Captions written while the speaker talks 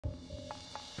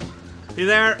Hey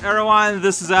there, everyone.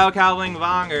 This is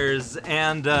Vangers,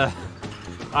 and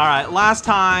alright, last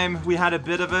time we had a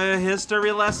bit of a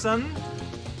history lesson.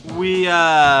 We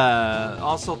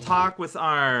also talked with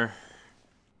our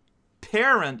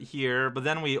parent here, but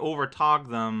then we overtalked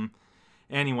them.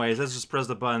 Anyways, let's just press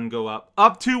the button, go up.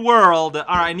 Up to world! Alright,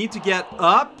 I need to get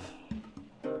up.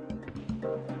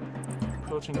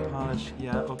 Approaching polish,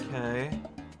 yeah, okay.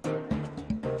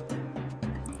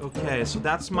 Okay, so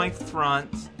that's my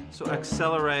front. So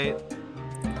accelerate,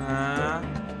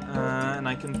 and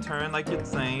I can turn like you'd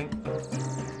think.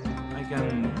 I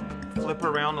can flip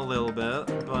around a little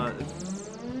bit, but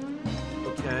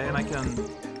okay, and I can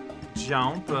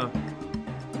jump.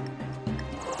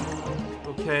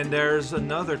 Okay, and there's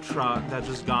another truck that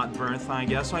just got burnt, I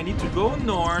guess. So I need to go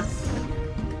north.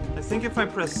 I think if I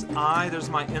press I, there's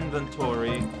my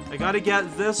inventory. I gotta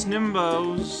get this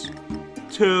Nimbos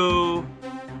to...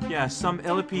 yeah, some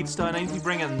Illipede stuff, and I need to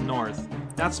bring it north.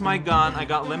 That's my gun. I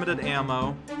got limited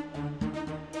ammo.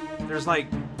 There's, like,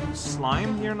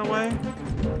 slime here in a way.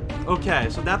 Okay,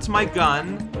 so that's my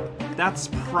gun. That's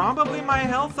probably my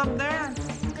health up there.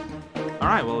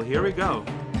 Alright, well, here we go.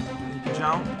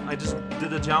 Jump. I just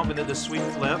did a jump and did a sweep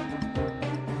flip.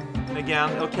 And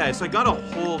again, okay, so I gotta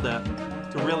hold it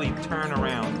to really turn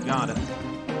around. Got it.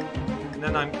 And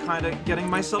then I'm kind of getting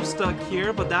myself stuck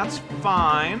here, but that's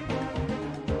fine.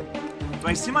 Do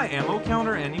I see my ammo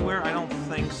counter anywhere? I don't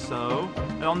think so.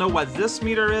 I don't know what this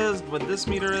meter is,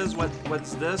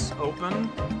 what's this? Open?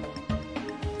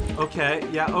 Okay,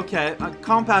 yeah, okay. A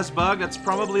compass bug, that's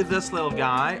probably this little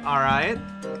guy. Alright.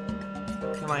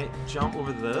 Can I jump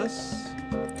over this?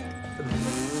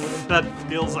 That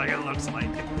feels like it looks like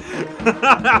it.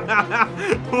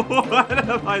 What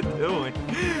am I doing?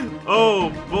 Oh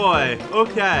boy,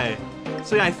 okay.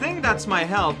 So yeah, I think that's my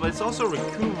health, but it's also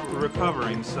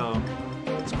recovering, so...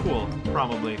 it's cool,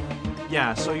 probably.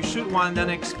 Yeah, so you shoot one, then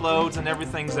it explodes, and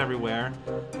everything's everywhere.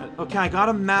 Okay, I got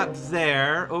a map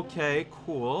there. Okay,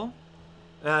 cool.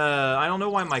 I don't know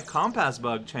why my compass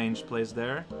bug changed place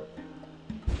there.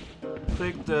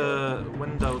 Click the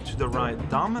window to the right.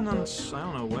 Dominance, I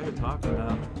don't know what you're talking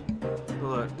about.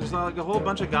 Look, there's like a whole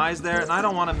bunch of guys there, and I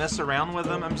don't want to mess around with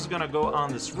them. I'm just gonna go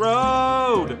on this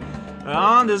road.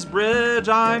 On this bridge,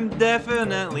 I'm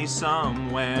definitely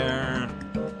somewhere.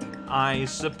 I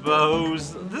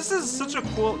suppose. This is such a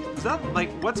cool... is that, like,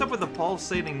 what's up with the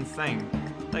pulsating thing?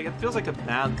 Like, it feels like a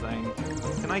bad thing.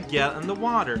 Can I get in the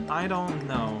water? I don't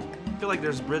know. I feel like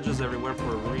there's bridges everywhere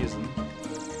for a reason.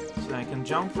 So I can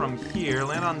jump from here,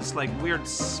 land on this, like, weird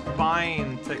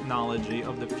spine technology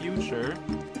of the future.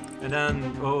 And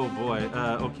then, oh boy,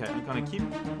 okay, I'm gonna keep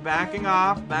backing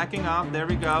off, there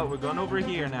we go, we're going over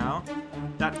here now.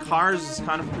 That car's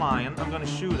kind of flying, I'm gonna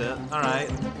shoot it, alright.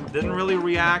 Didn't really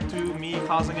react to me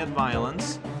causing it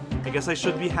violence. I guess I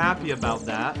should be happy about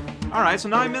that. Alright, so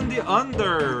now I'm in the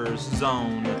under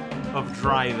zone of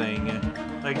driving,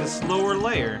 like this lower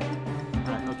layer.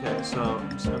 Alright, okay, so I'm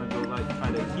just gonna go like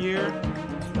kind of here.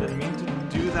 Didn't mean to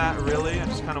do that really, I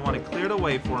just kind of want to clear the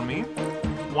way for me.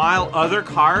 While other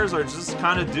cars are just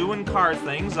kind of doing car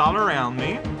things all around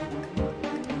me.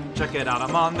 Check it out,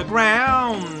 I'm on the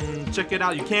ground. Check it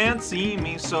out, you can't see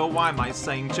me, so why am I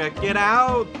saying check it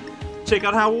out? Check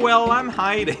out how well I'm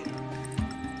hiding.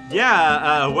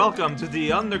 Yeah, welcome to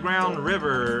the underground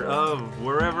river of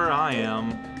wherever I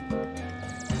am.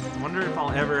 I wonder if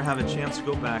I'll ever have a chance to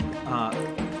go back up.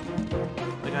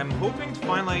 Like, I'm hoping to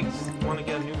find, like, want to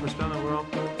get a new perspective in the world.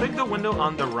 Click the window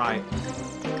on the right.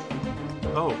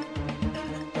 Oh.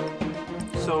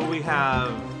 So we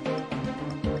have...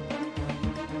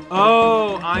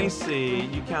 oh, I see.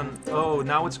 You can... oh,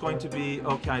 now it's going to be...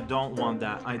 okay, I don't want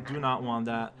that. I do not want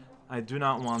that. I do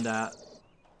not want that.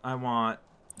 I want...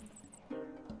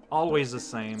 always the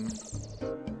same.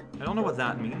 I don't know what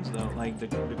that means, though. Like, the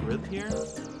grid here?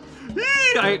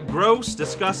 Gross,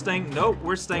 disgusting. Nope,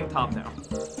 we're staying top now.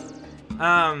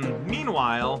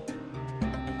 Meanwhile...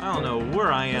 I don't know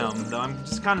where I am, though. I'm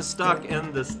just kind of stuck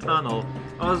in this tunnel.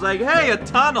 I was like, hey, a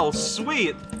tunnel!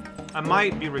 Sweet! I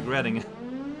might be regretting it.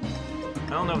 I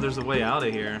don't know if there's a way out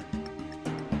of here.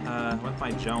 What if I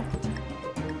jump?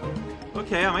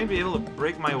 Okay, I might be able to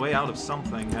break my way out of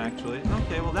something, actually.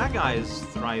 Okay, well, that guy is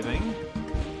thriving.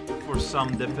 For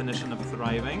some definition of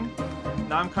thriving.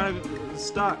 Now I'm kind of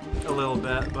stuck a little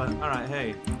bit, but alright,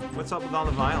 hey. What's up with all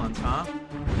the violence, huh?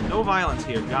 No violence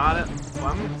here, got it. Well,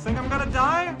 I think I'm gonna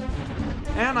die?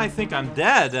 And I think I'm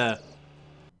dead.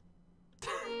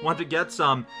 Want to get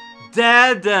some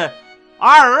dead?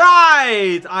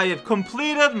 Alright! I have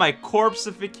completed my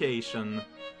corpseification.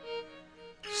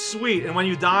 Sweet, and when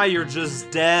you die, you're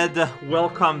just dead.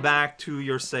 Welcome back to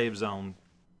your save zone.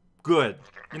 Good.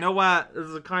 You know what? This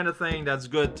is the kind of thing that's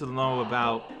good to know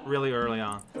about really early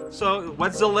on. So,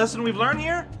 what's the lesson we've learned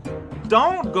here?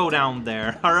 Don't go down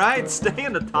there, alright? Stay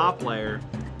in the top layer.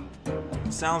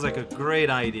 Sounds like a great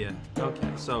idea.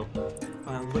 Okay, so,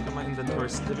 look at my inventory.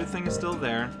 Everything is still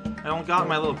there. I don't got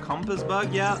my little compass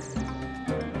bug yet.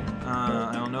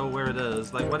 I don't know where it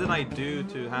is. Like, what did I do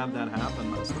to have that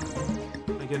happen last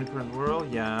time? Like, in the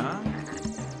world? Yeah.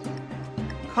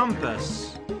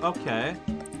 Compass. Okay.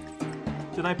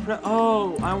 Did I press?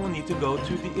 Oh, I will need to go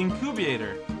to the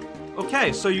incubator.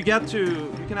 Okay, so you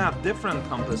can have different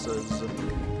compasses.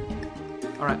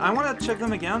 Alright, I want to check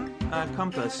them again.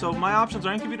 Compass. So my options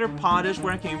are incubator, potash,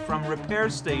 where I came from, repair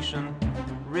station,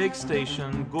 rig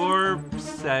station, gore,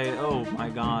 say, oh my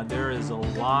god, there is a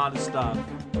lot of stuff.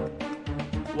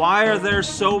 Why are there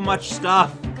so much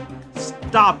stuff?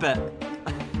 Stop it.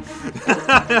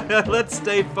 Let's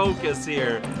stay focused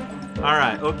here.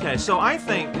 Alright, okay, so I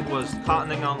think it was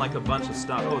cottoning on like a bunch of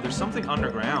stuff. Oh, there's something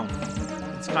underground.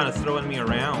 It's kind of throwing me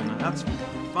around. That's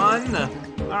fun.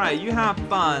 Alright, you have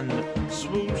fun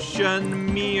swooshing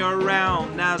me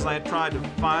around as I try to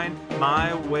find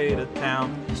my way to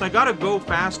town. So I got a go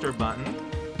faster button.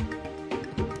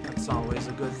 That's always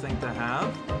a good thing to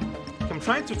have. I'm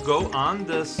trying to go on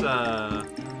this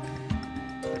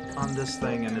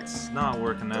thing and it's not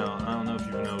working out. I don't know if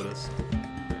you've noticed.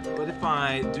 But if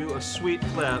I do a sweet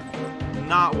flip,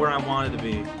 not where I wanted to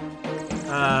be.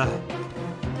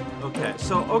 Okay,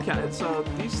 so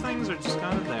these things are just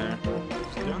kind of there,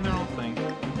 just doing their own thing.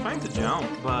 I'm trying to jump,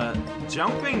 but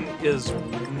jumping is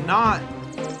not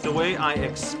the way I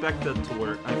expect it to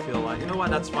work, I feel like. You know what,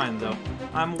 that's fine though.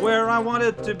 I'm where I want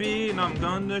it to be, and I'm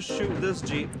gonna shoot this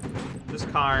Jeep, this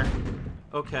car.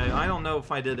 Okay, I don't know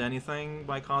if I did anything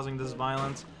by causing this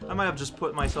violence. I might have just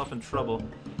put myself in trouble.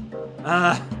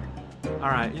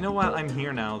 Alright, you know what, I'm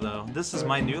here now though. This is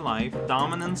my new life,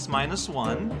 dominance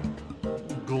 -1.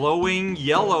 Glowing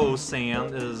yellow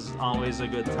sand is always a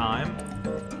good time.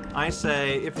 I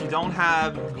say, if you don't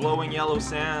have glowing yellow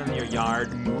sand in your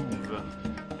yard, move.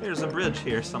 There's a bridge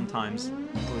here sometimes.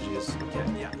 Oh jeez, okay,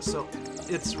 yeah, so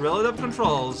it's relative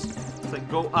controls. It's like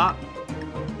go up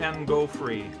and go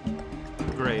free.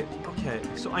 Great, okay,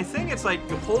 so I think it's like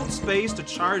you hold space to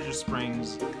charge your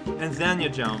springs, and then you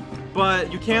jump.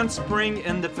 But you can't spring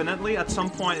indefinitely, at some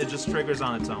point it just triggers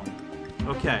on its own.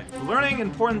 Okay, learning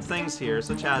important things here,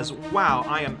 such as, wow,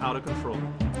 I am out of control.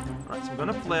 Alright, so I'm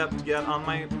gonna flip to get on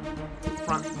my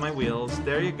my wheels.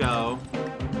 There you go.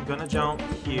 I'm gonna jump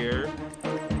here.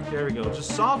 There we go.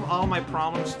 Just solve all my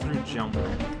problems through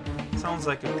jumping. Sounds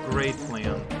like a great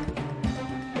plan.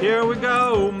 Here we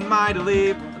go, mighty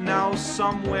leap. Now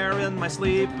somewhere in my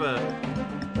sleep.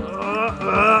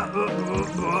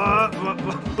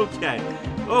 Okay.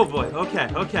 Oh boy,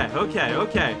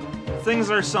 okay. Things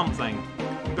are something.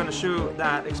 I'm gonna shoot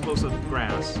that explosive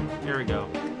grass. Here we go.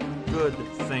 Good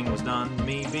thing was done.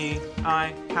 Maybe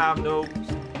I have no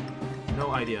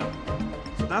idea.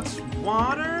 So that's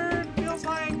water, feels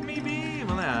like, maybe?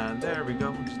 Well, yeah, there we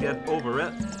go. Just get over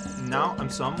it. Now I'm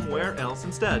somewhere else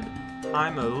instead.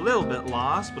 I'm a little bit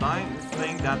lost, but I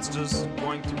think that's just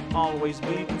going to always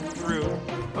be true.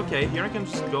 Okay, here I can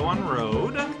just go on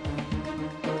road.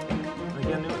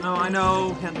 Again, no, I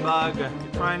know, hint bug, you're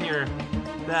trying your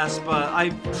best, but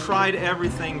I've tried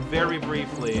everything very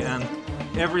briefly, and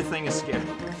everything is scary.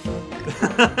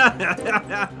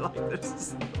 Like,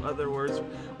 there's other words.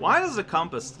 Why does the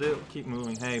compass still keep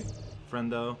moving? Hey,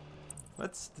 friendo.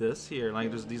 What's this here? Like,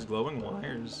 there's these glowing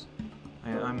wires.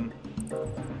 I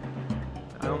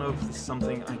don't know if this is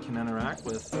something I can interact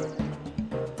with.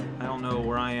 I don't know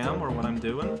where I am or what I'm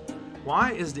doing.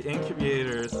 Why is the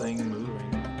incubator thing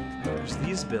moving? There's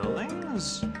these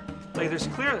buildings? Like, there's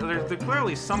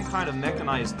clearly some kind of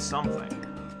mechanized something.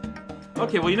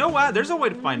 Okay, well, you know what? There's a way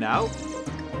to find out.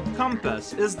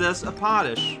 Compass. Is this a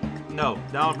potash? No,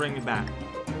 that'll bring me back.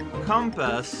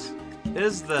 Compass.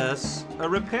 Is this a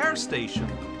repair station?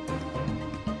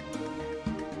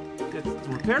 The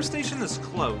repair station is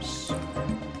close.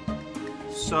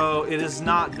 So it is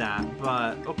not that,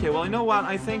 but okay, well, you know what?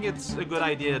 I think it's a good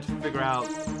idea to figure out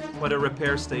what a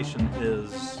repair station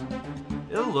is.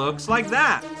 It looks like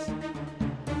that.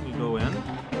 You go in.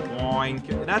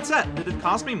 Boink. That's it. Did it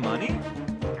cost me money?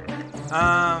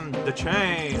 The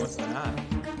chain. What's that?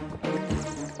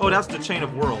 Oh, that's the chain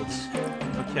of worlds.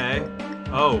 Okay.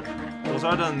 Oh, those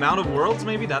are the amount of worlds,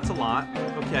 maybe? That's a lot.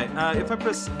 Okay, if I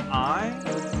press I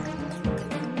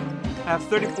have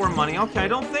 34 money. Okay, I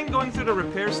don't think going through the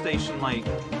repair station, like,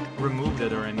 removed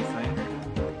it or anything.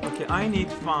 Okay, I need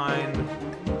to find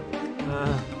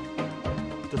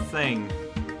the thing.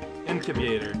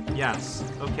 Incubator. Yes.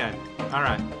 Okay.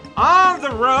 Alright. On the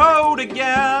road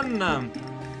again!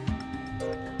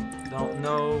 Don't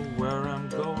know where I'm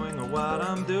going or what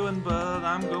I'm doing, but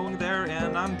I'm going there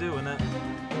and I'm doing it.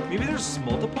 Maybe there's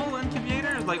multiple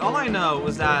incubators? Like, all I know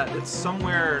is that it's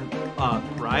somewhere up,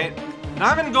 right? And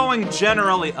I've been going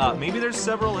generally up. Maybe there's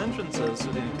several entrances to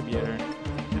the incubator.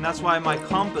 And that's why my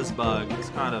compass bug is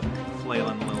kind of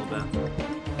flailing a little bit.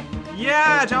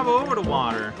 Yeah, jump over the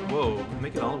water. Whoa,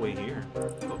 make it all the way here.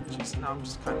 Oh, jeez, now I'm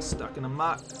just kind of stuck in a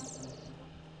muck.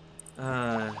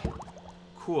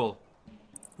 Cool.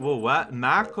 Whoa, what?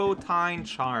 Macotine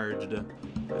charged.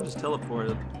 I just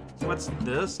teleported. So what's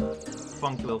this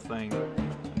funky little thing?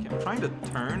 Okay, I'm trying to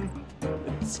turn.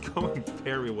 It's going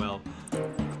very well.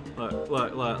 Look,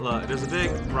 look, look, look. There's a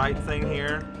big bright thing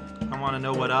here. I want to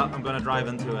know what up. I'm going to drive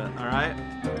into it, alright?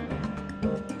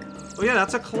 Oh yeah,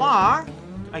 that's a clock,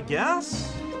 I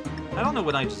guess? I don't know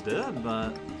what I just did,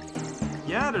 but...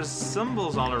 yeah, there's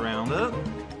symbols all around it.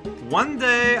 One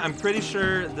day, I'm pretty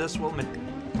sure this will make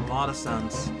a lot of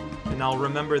sense. And I'll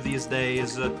remember these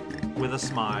days with a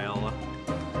smile.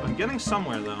 I'm getting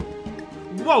somewhere, though.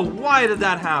 Whoa, why did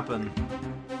that happen?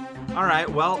 Alright,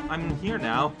 well, I'm here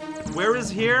now. Where is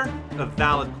here? A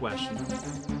valid question.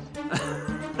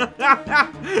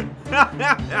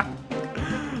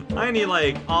 I need,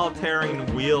 like,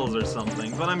 all-terrain wheels or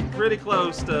something, but I'm pretty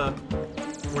close to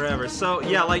wherever. So,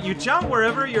 yeah, like, you jump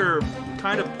wherever you're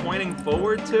kind of pointing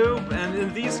forward to, and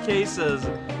in these cases,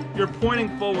 you're pointing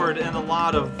forward in a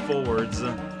lot of forwards.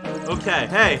 Okay,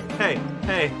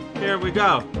 hey, here we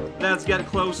go. Let's get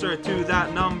closer to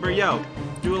that number, yo.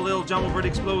 Do a little jump over the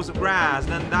explosive grass,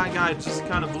 then that guy just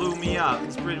kind of blew me up.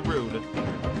 It's pretty rude.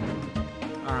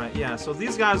 Alright, yeah, so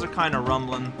these guys are kind of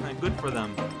rumbling. Good for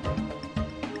them.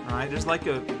 Alright, there's like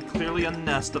clearly a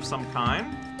nest of some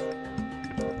kind.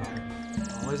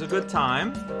 Always a good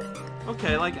time.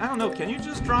 Okay, like, I don't know, can you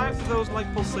just drive through those,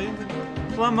 like, pulsating things?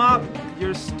 Plum up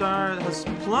has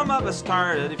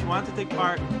started. If you want to take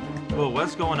part... whoa,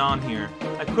 what's going on here?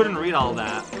 I couldn't read all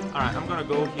that. Alright, I'm gonna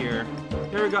go here.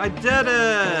 Here we go, I did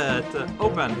it!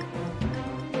 Open.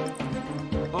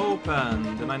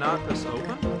 Open. Did I not press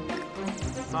open?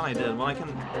 I thought I did. Well, I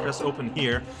can press open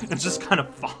here and just kind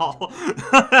of fall.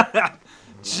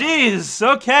 Jeez,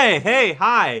 okay, hey,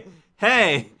 hi,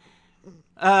 hey.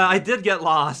 I did get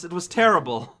lost. It was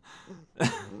terrible.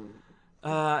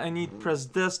 I need to press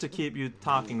this to keep you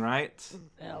talking, right?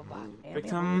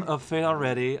 Victim of fate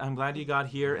already. I'm glad you got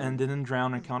here and didn't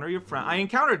drown or encounter your friend. I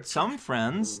encountered some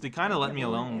friends. They kind of let me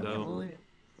alone, though.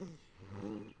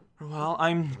 Well,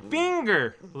 I'm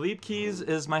Vanger. Leap Keys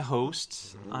is my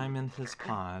host. I'm in his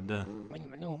pod. As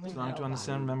long as you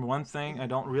understand, remember one thing. I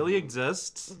don't really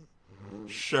exist.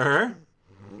 Sure.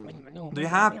 Do you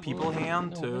have people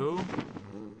hand, too?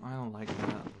 I don't like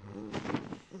that.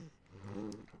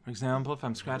 For example, if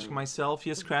I'm scratching myself, he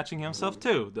is scratching himself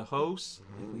too. The host,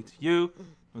 you,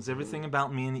 knows everything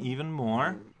about me and even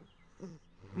more.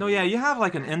 No, yeah, you have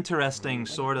like an interesting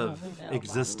sort of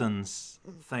existence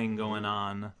thing going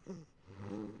on.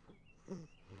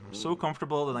 So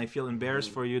comfortable that I feel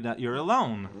embarrassed for you that you're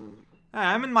alone. Hey,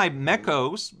 I'm in my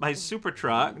Mechos, my super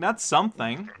truck. That's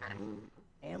something.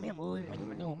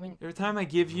 Every time I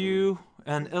give you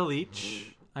an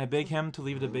Illich, I beg him to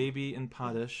leave the baby in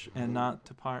Padish and not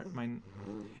to part my...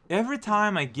 Every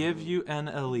time I give you an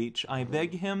Illich, I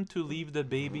beg him to leave the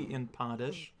baby in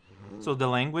Padish. So the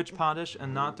language Padish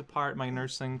and not to part my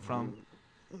nursing from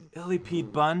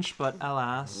Illipede bunch, but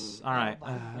alas. Alright,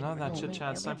 I know that chit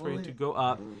chat. It's time for you to go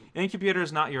up. Incubator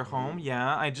is not your home.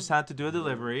 Yeah, I just had to do a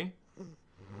delivery.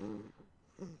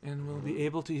 And we'll be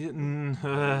able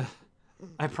to...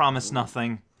 I promise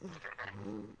nothing.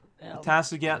 It has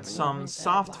to get some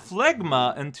soft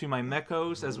phlegma into my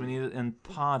mechos as we need it in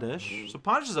Padish. So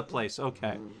Padish is a place,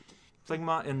 okay.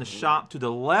 Phlegma in the shop to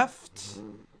the left.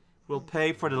 We'll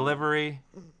pay for delivery.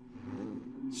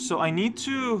 So I need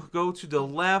to go to the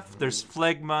left. There's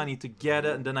phlegma, I need to get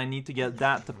it, and then I need to get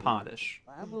that to Padish.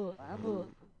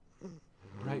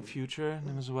 Bright future.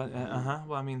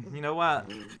 Well, I mean, you know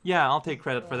what? Yeah, I'll take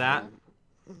credit for that.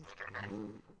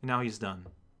 Now he's done.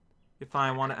 If I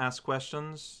want to ask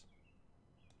questions,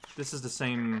 this is the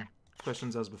same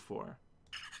questions as before.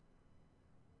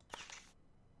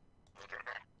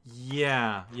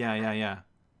 Yeah.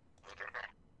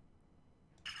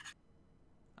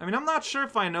 I mean, I'm not sure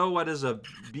if I know what is a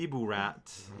Bibu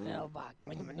rat.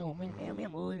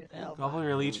 Gobble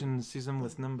your leech and seize them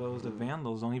with Nimbos. The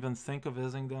Vandals don't even think of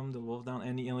visiting them. The wolf down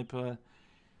any Illiput.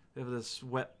 They have this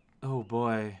wet... Oh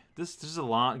boy. There's a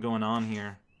lot going on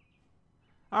here.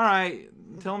 Alright,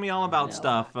 tell me all about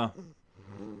stuff.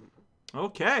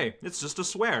 Okay, it's just a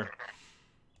swear.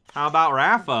 How about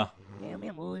Rafa?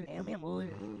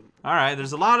 Alright,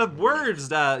 there's a lot of words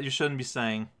that you shouldn't be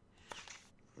saying.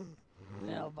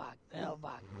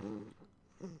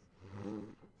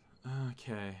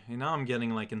 Okay, you know I'm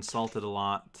getting, like, insulted a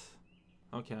lot.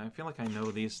 Okay, I feel like I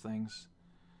know these things.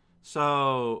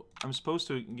 So, I'm supposed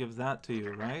to give that to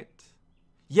you, right?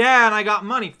 Yeah, and I got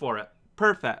money for it.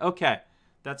 Perfect, okay.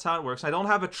 That's how it works. I don't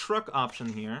have a truck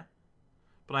option here.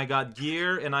 But I got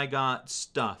gear and I got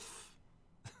stuff.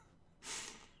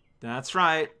 That's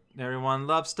right. Everyone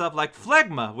loves stuff like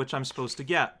phlegma, which I'm supposed to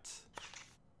get.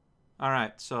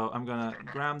 Alright, so I'm gonna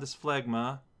grab this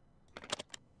phlegma.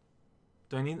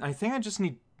 Do I need... I think I just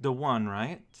need the one,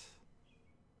 right?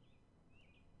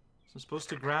 So I'm supposed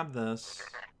to grab this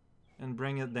and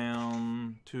bring it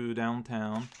down to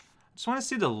downtown. I just want to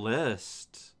see the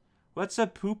list. What's a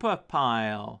poopa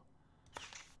pile?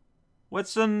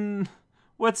 What's an...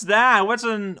 What's that? What's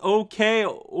an OK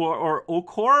or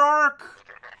Okorark?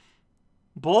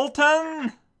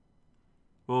 Bolton?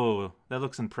 Oh, that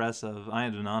looks impressive. I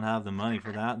do not have the money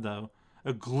for that, though.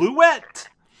 A Gluet?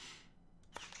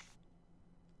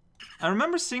 I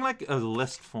remember seeing, like, a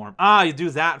list form. Ah, you do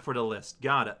that for the list.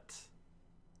 Got it.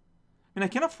 I mean, I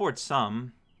can afford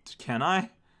some. Can I? I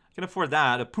can afford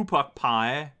that. A Poopak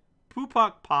pie.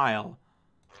 Poopak pile.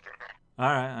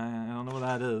 Alright, I don't know what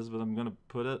that is, but I'm gonna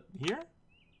put it here.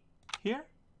 Here.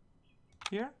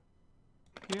 Here.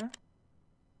 Here.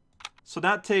 So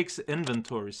that takes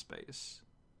inventory space.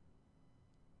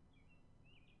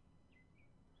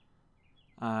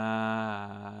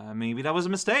 Maybe that was a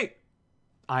mistake.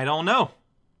 I don't know.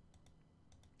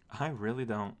 I really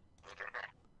don't.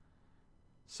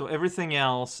 So everything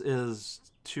else is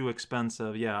too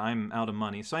expensive. Yeah, I'm out of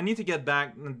money. So I need to get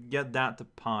back and get that to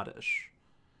Potish.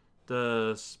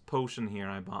 This potion here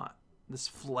I bought. This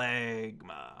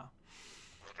phlegma.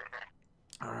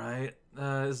 Alright.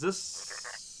 Is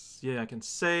this... Yeah, I can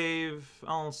save.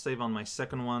 I'll save on my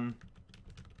second one.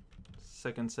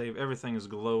 Second save. Everything is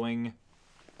glowing.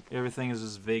 Everything is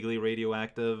just vaguely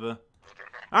radioactive.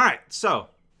 Alright, so...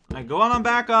 I go on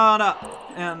back on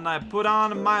up, and I put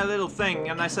on my little thing,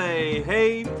 and I say,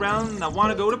 hey, friend, I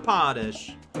want to go to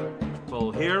Potish.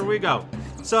 Well, here we go.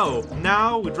 So,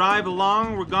 now we drive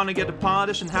along, we're gonna get to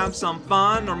Potish and have some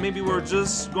fun, or maybe we're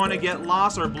just gonna get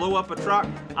lost or blow up a truck.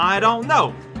 I don't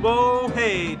know. Whoa,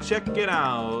 hey, check it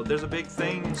out. There's a big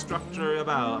thing, structure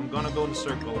about. I'm gonna go in a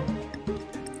circle.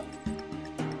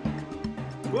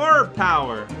 Gorb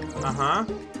power.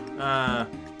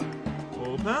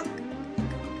 Open?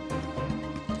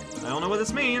 I don't know what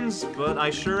this means, but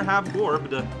I sure have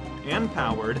gorbed and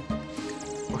powered.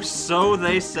 Or so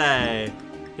they say.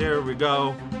 Here we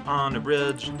go, on the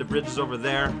bridge. The bridge is over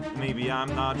there. Maybe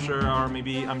I'm not sure, or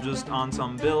maybe I'm just on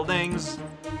some buildings.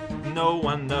 No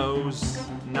one knows.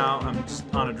 Now I'm just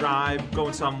on a drive,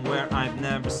 going somewhere I've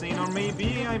never seen, or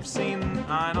maybe I've seen,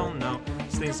 I don't know.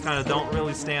 These things kind of don't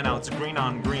really stand out. It's green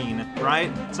on green,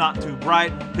 right? It's not too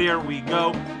bright. There we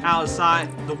go. Outside,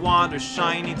 the water's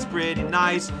shiny. It's pretty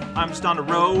nice. I'm just on the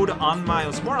road, on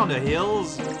miles more on the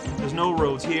hills. There's no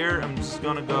roads here. I'm just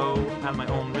gonna go have my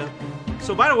own rhythm.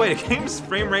 So by the way, the game's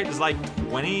frame rate is like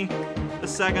 20 a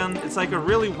second. It's like a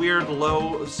really weird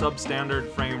low substandard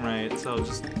frame rate. So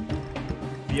just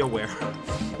be aware.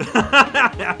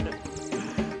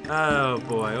 Oh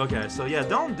boy, okay, so yeah,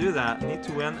 don't do that. Need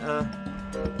to win.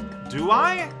 Do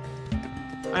I?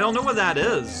 I don't know what that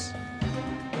is.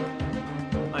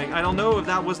 Like, I don't know if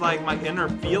that was like my inner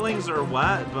feelings or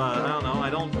what, but I don't know. I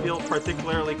don't feel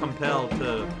particularly compelled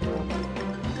to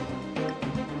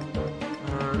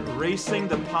racing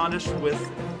the Potish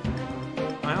with.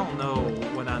 I don't know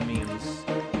what that means.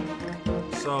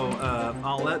 So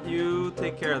I'll let you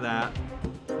take care of that.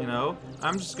 You know,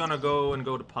 I'm just gonna go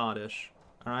to Potish.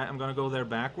 Alright, I'm gonna go there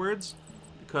backwards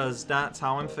because that's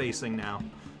how I'm facing now.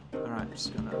 Alright, I'm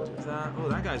just gonna do that. Oh,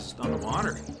 that guy's just on the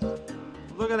water.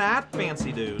 Look at that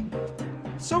fancy dude.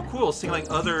 It's so cool seeing like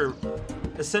other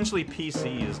essentially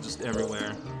PCs just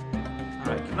everywhere.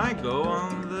 Alright, can I go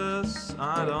on this?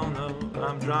 I don't know.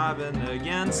 I'm driving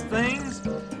against things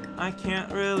I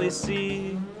can't really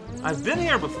see. I've been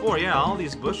here before, yeah, all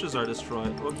these bushes are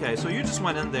destroyed. Okay, so you just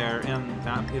went in there and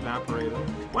evaporated.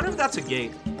 Wonder if that's a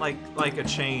gate, like a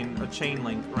chain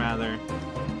link, rather.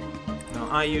 No,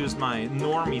 I used my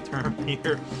normie term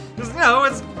here. Because, no,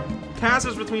 it's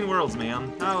passage between worlds,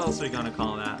 man. How else are you gonna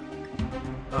call that?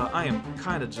 I am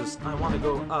kind of just, I want to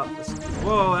go up.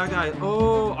 Whoa, that guy,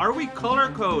 oh, are we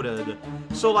color-coded?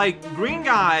 So, like, green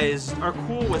guys are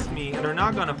cool with me and are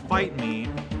not gonna fight me.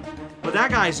 But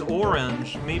that guy's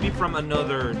orange, maybe from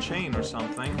another chain or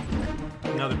something.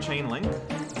 Another chain link.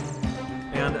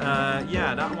 And,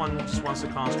 yeah, that one just wants to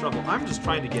cause trouble. I'm just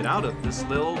trying to get out of this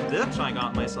little ditch I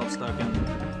got myself stuck in.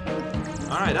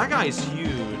 Alright, that guy's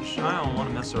huge. I don't want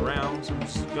to mess around, so I'm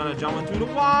just gonna jump into the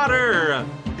water!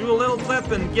 Do a little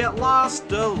flip and get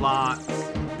lost a lot.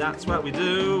 That's what we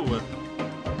do.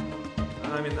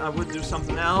 I mean, I would do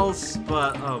something else,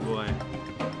 but, oh boy.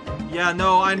 Yeah,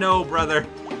 no, I know, brother.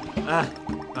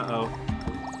 Uh-oh.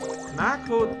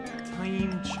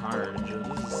 Macotine charge.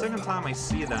 This is the second time I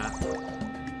see that.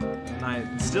 And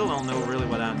I still don't know really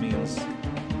what that means.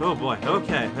 Oh boy,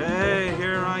 okay. Hey,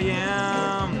 here I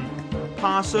am.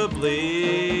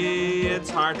 Possibly, it's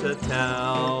hard to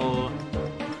tell.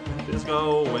 Just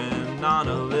going on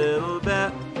a little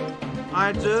bit.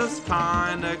 I just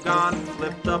kinda got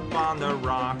flipped up on the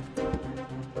rock.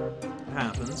 It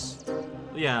happens.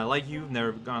 Yeah, like you've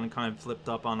never gone kind of flipped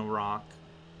up on a rock.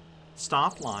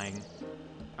 Stop lying.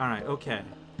 Alright, okay.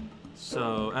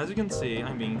 So, as you can see,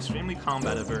 I'm being extremely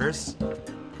combat averse.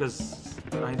 Because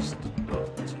I just... Oh,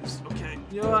 jeez. Okay.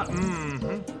 Yeah,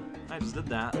 I just did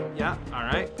that. Yeah,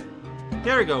 alright.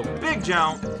 Here we go. Big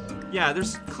jump. Yeah,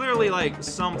 there's clearly, like,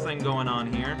 something going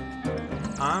on here.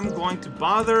 I'm going to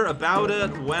bother about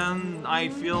it when I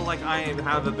feel like I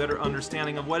have a better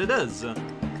understanding of what it is.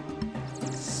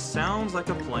 Sounds like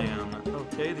a plan.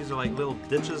 Okay, these are like little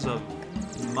ditches of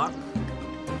muck.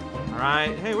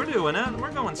 Alright, hey, we're doing it.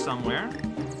 We're going somewhere.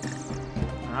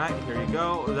 Alright, here you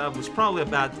go. That was probably a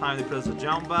bad time to press the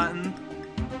jump button.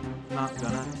 Not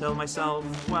gonna tell myself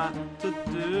what to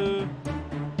do.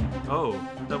 Oh,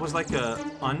 that was like a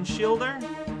unshielder?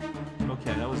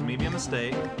 Okay, that was maybe a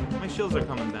mistake. My shields are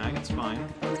coming back, it's fine.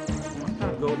 I'm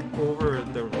gonna go over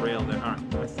the rail there.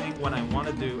 Alright, I think what I want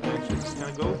to do actually is just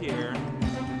gonna go here,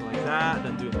 go like that,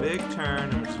 then do a big turn,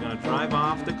 and we're just gonna drive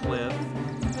off the cliff.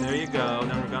 There you go,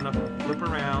 then we're gonna flip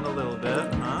around a little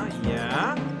bit.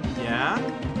 Yeah, yeah.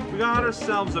 We got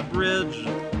ourselves a bridge.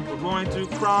 We're going to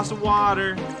cross the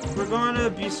water. We're going to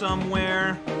be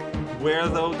somewhere. Where,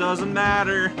 though, doesn't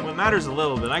matter. What matters a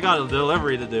little bit. I got a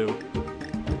delivery to do.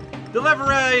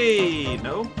 Delivery!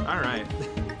 No? Alright.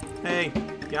 Hey,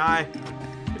 guy.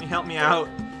 Can you help me out?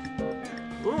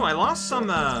 Ooh, I lost some,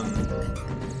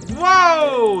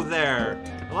 Whoa! There!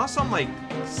 I lost some, like,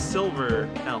 silver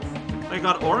health. I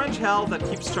got orange health that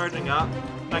keeps charging up,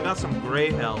 and I got some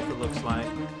gray health, it looks like.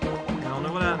 I don't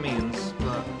know what that means,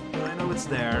 but I know it's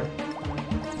there.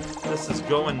 This is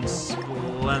going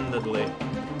splendidly.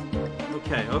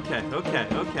 Okay, okay, okay,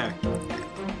 okay.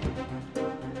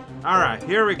 Alright,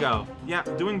 here we go. Yeah,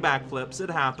 doing backflips, it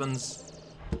happens.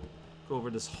 Go over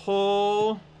this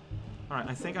hole. Alright,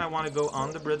 I think I want to go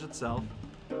on the bridge itself.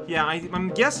 Yeah, I'm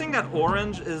guessing that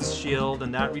orange is shield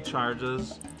and that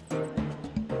recharges.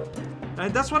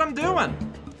 And that's what I'm doing!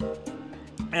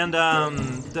 And,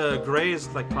 the gray is,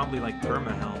 like, probably, like,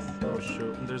 perma-health. Oh,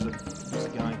 shoot. And there's a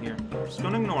guy here. I'm just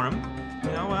gonna ignore him.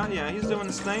 You know what? Yeah, he's doing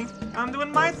his thing. I'm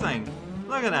doing my thing.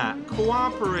 Look at that.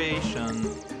 Cooperation.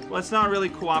 Well, it's not really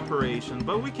cooperation,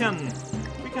 but we can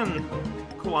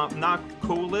co-op, not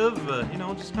co-live, you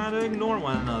know, just kind of ignore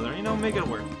one another, you know, make it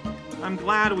work. I'm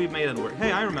glad we made it work.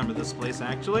 Hey, I remember this place,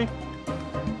 actually.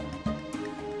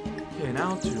 Okay,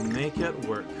 now to make it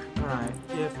work. Alright,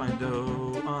 if I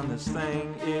go on this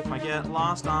thing, if I get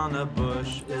lost on a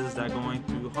bush, is that going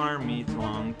to harm me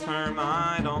long term?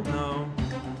 I don't know.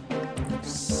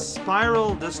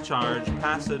 Spiral discharge,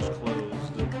 passage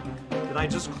closed. Did I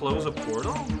just close a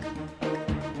portal?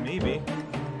 Maybe.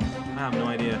 I have no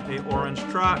idea. Hey, orange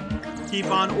truck.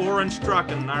 Keep on orange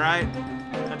trucking, alright?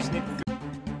 I just need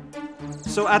to...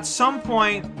 So at some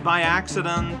point, by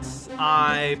accident,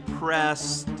 I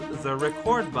pressed the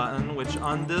record button, which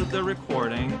undid the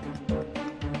recording.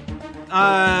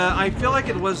 I feel like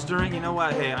it was during... You know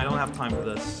what? Hey, I don't have time for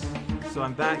this. So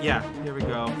I'm back. Yeah, here we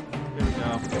go. Here we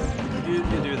go. You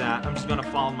do that. I'm just gonna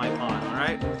follow my pawn,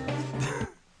 alright?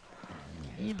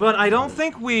 But I don't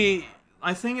think we...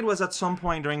 I think it was at some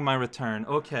point during my return.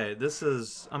 Okay, this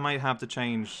is... I might have to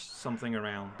change something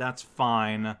around. That's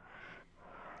fine.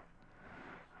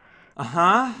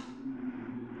 Uh-huh.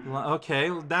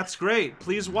 Okay, that's great.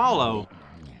 Please wallow.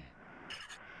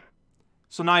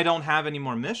 So now I don't have any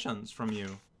more missions from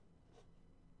you.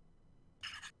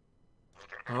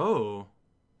 Oh.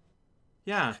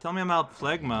 Yeah, tell me about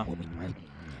phlegma.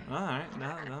 Alright,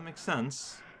 that makes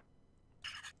sense.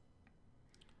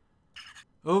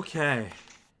 Okay.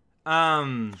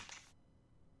 And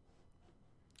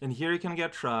here you can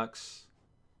get trucks.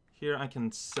 Here I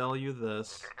can sell you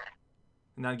this.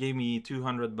 And that gave me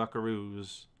 200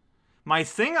 buckaroos. My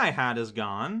thing I had is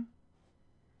gone.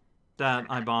 That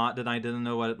I bought that I didn't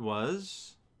know what it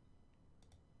was.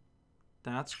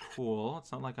 That's cool.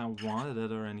 It's not like I wanted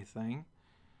it or anything.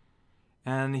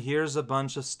 And here's a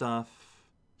bunch of stuff.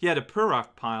 He had a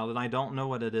Purok pile, and I don't know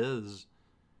what it is.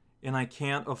 And I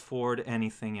can't afford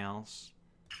anything else.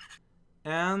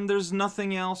 And there's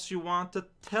nothing else you want to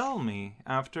tell me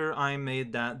after I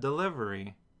made that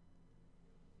delivery.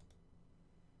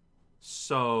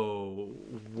 So,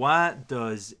 what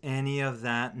does any of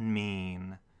that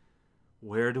mean?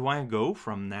 Where do I go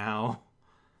from now?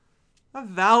 A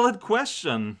valid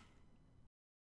question.